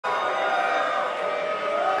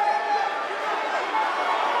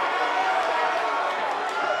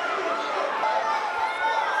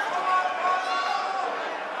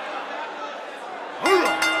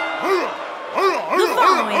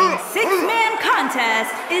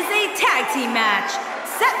contest is a tag team match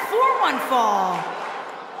set for one fall.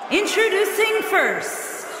 Introducing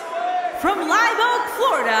first, from Live Oak,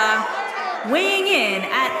 Florida, weighing in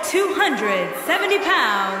at 270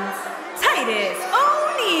 pounds, Titus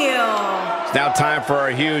O'Neil. It's now time for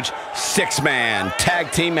our huge six-man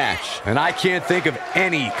tag team match. And I can't think of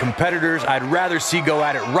any competitors I'd rather see go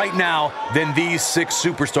at it right now than these six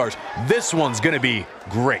superstars. This one's gonna be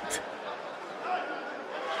great.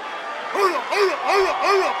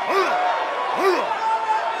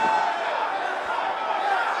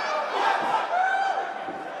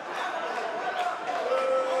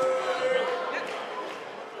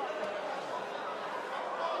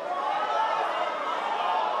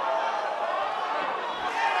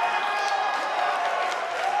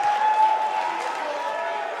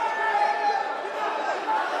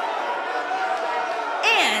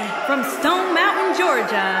 From Stone Mountain,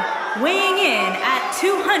 Georgia, weighing in at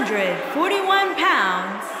 241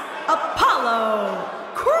 pounds, Apollo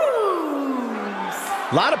Crews.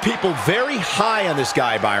 A lot of people very high on this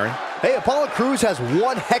guy, Byron. Hey, Apollo Crews has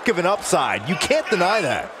one heck of an upside. You can't deny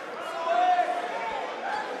that.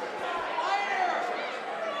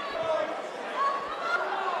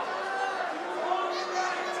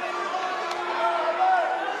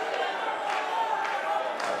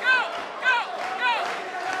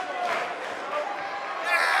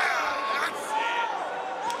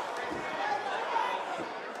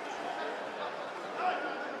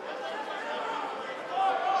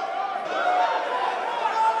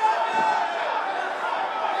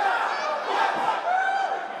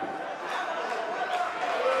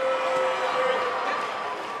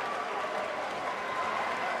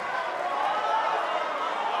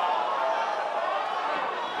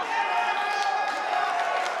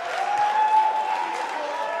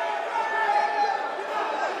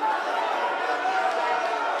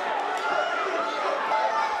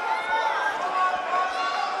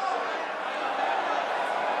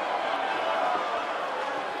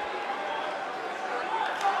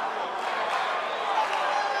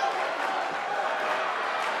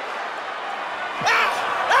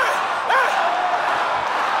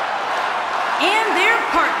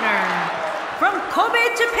 From Kobe,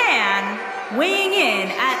 Japan, weighing in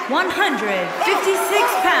at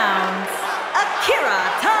 156 pounds, Akira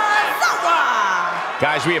Tozawa.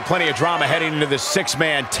 Guys, we have plenty of drama heading into this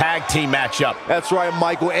six-man tag team matchup. That's right,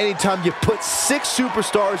 Michael. Anytime you put six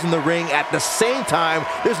superstars in the ring at the same time,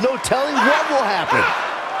 there's no telling what will happen.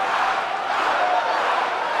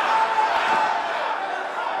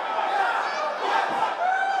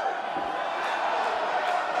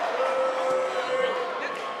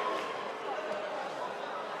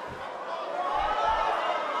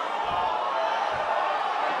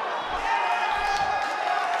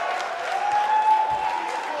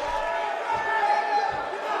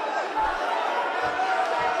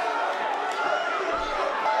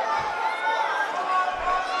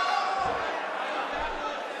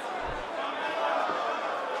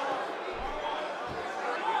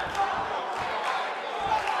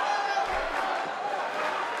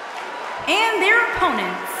 And their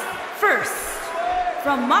opponents, first,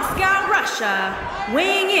 from Moscow, Russia,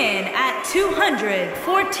 weighing in at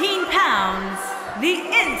 214 pounds, the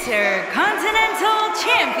Intercontinental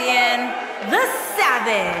Champion, the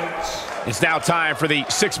Savage. It's now time for the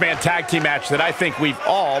six-man tag team match that I think we've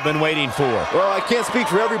all been waiting for. Well, I can't speak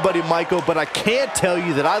for everybody, Michael, but I can tell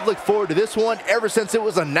you that I've looked forward to this one ever since it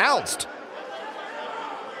was announced.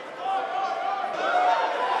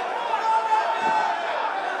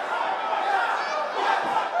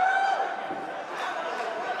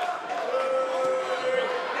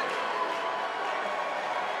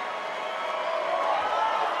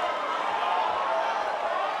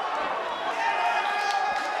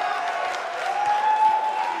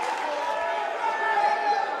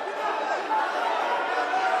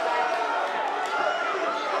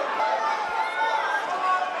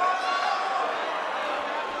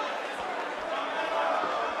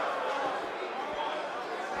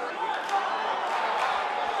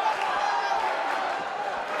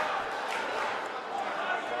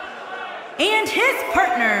 And his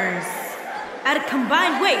partners, at a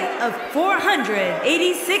combined weight of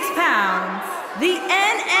 486 pounds, the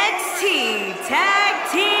NXT Tag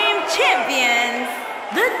Team Champions,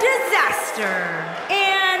 The Disaster,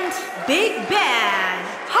 and Big Bad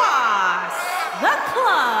Hoss, the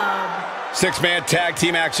Club. Six-man tag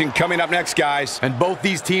team action coming up next, guys. And both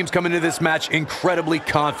these teams come into this match incredibly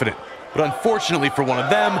confident. But unfortunately for one of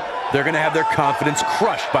them, they're going to have their confidence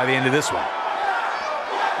crushed by the end of this one.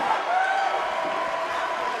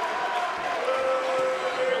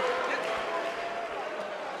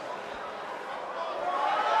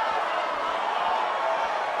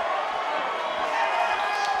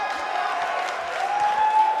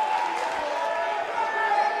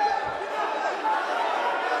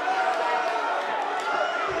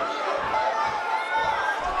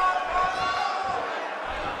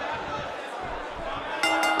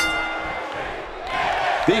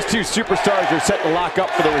 These two superstars are set to lock up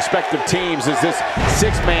for their respective teams as this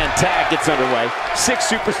six-man tag gets underway. 6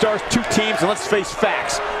 superstars, 2 teams, and let's face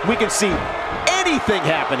facts. We can see anything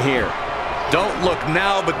happen here. Don't look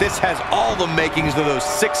now, but this has all the makings of those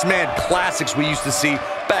 6-man classics we used to see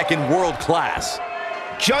back in world class.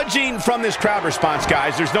 Judging from this crowd response,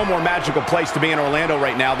 guys, there's no more magical place to be in Orlando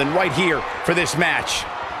right now than right here for this match.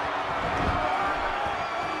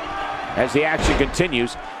 As the action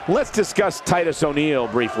continues, let's discuss Titus O'Neil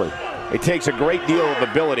briefly. It takes a great deal of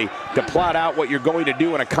ability to plot out what you're going to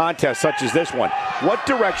do in a contest such as this one. What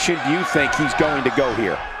direction do you think he's going to go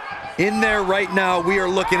here? In there right now, we are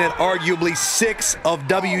looking at arguably 6 of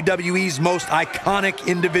WWE's most iconic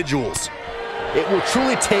individuals. It will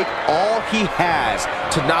truly take all he has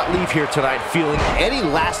to not leave here tonight feeling any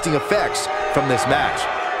lasting effects from this match.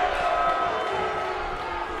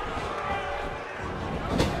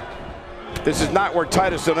 This is not where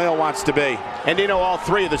Titus O'Neil wants to be. And you know, all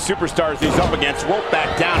 3 of the superstars he's up against won't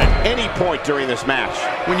back down at any point during this match.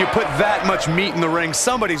 When you put that much meat in the ring,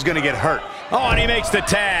 somebody's going to get hurt. Oh, and he makes the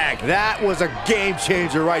tag. That was a game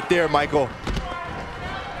changer right there, Michael.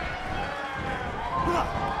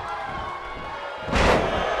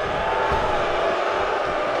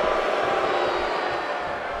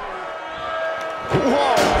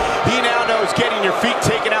 Whoa, he now knows getting your feet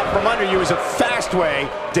taken out from under you is a fast way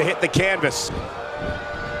to hit the canvas.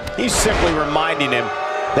 He's simply reminding him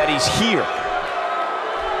that he's here.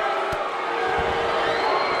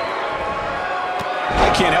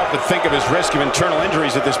 I can't help but think of his risk of internal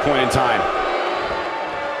injuries at this point in time.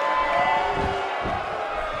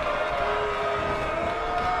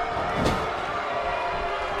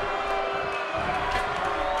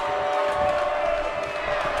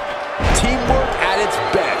 Teamwork at its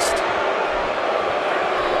best.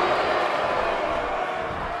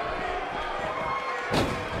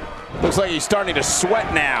 Looks like he's starting to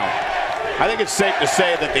sweat now. I think it's safe to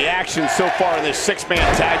say that the action so far in this 6-man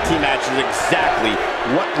tag team match is exactly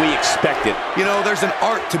what we expected. You know, there's an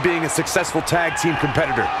art to being a successful tag team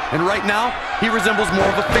competitor. And right now, he resembles more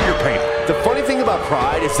of a finger painter. The funny thing about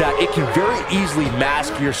Pride is that it can very easily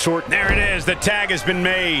mask your short... There it is. The tag has been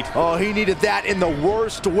made. Oh, he needed that in the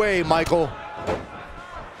worst way, Michael.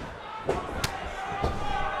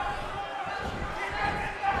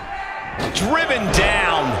 Driven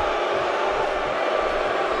down.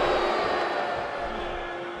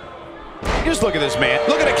 Just look at this man.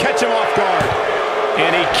 Looking to catch him off guard.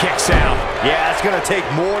 And he kicks out. Yeah, it's going to take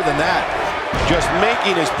more than that. Just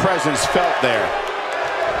making his presence felt there.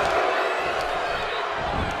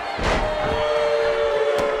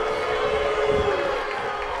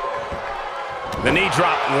 The knee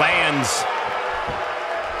drop lands.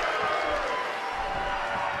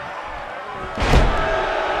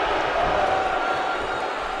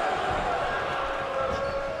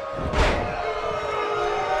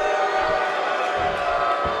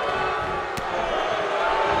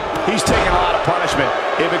 He's taking a lot of punishment.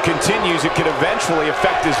 If it continues, it could eventually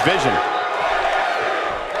affect his vision.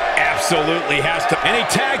 Absolutely has to. And he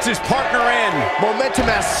tags his partner in. Momentum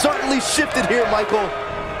has certainly shifted here, Michael.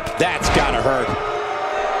 That's gotta hurt. A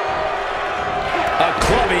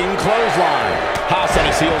clubbing clothesline. Haas on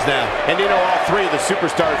his heels now. And you know, all 3 of the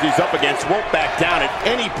superstars he's up against won't back down at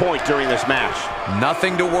any point during this match.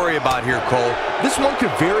 Nothing to worry about here, Cole. This one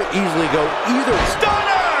could very easily go either.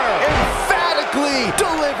 Stunner! Emphatically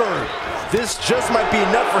delivered. This just might be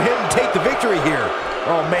enough for him to take the victory here.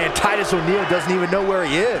 Oh man, Titus O'Neil doesn't even know where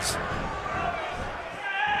he is.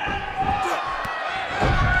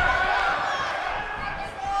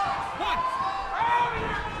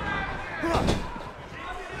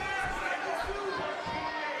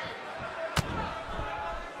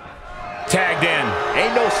 Tagged in.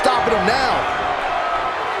 Ain't no stopping him now.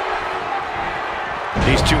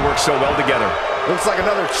 These 2 work so well together. Looks like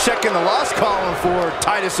another check in the loss column for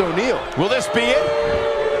Titus O'Neil. Will this be it?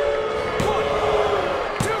 1,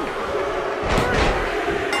 2, 3.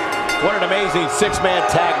 What an amazing 6-man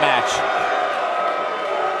tag match.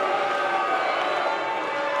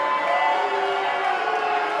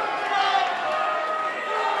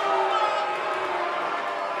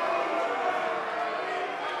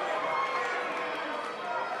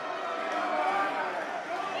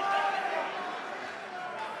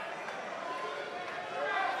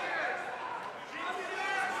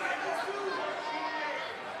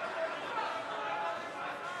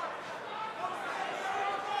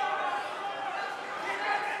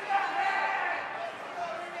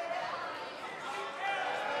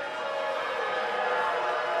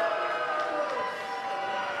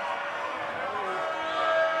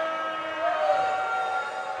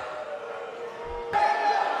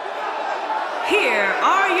 Here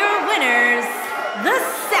are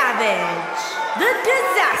Savage, the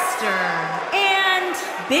Disaster, and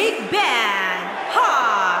Big Bad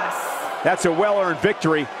Hoss. That's a well-earned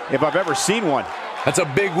victory if I've ever seen one. That's a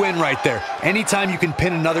big win right there. Anytime you can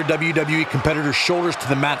pin another WWE competitor's shoulders to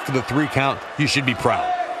the mat for the 3 count, you should be proud.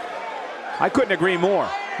 I couldn't agree more.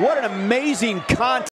 What an amazing contest.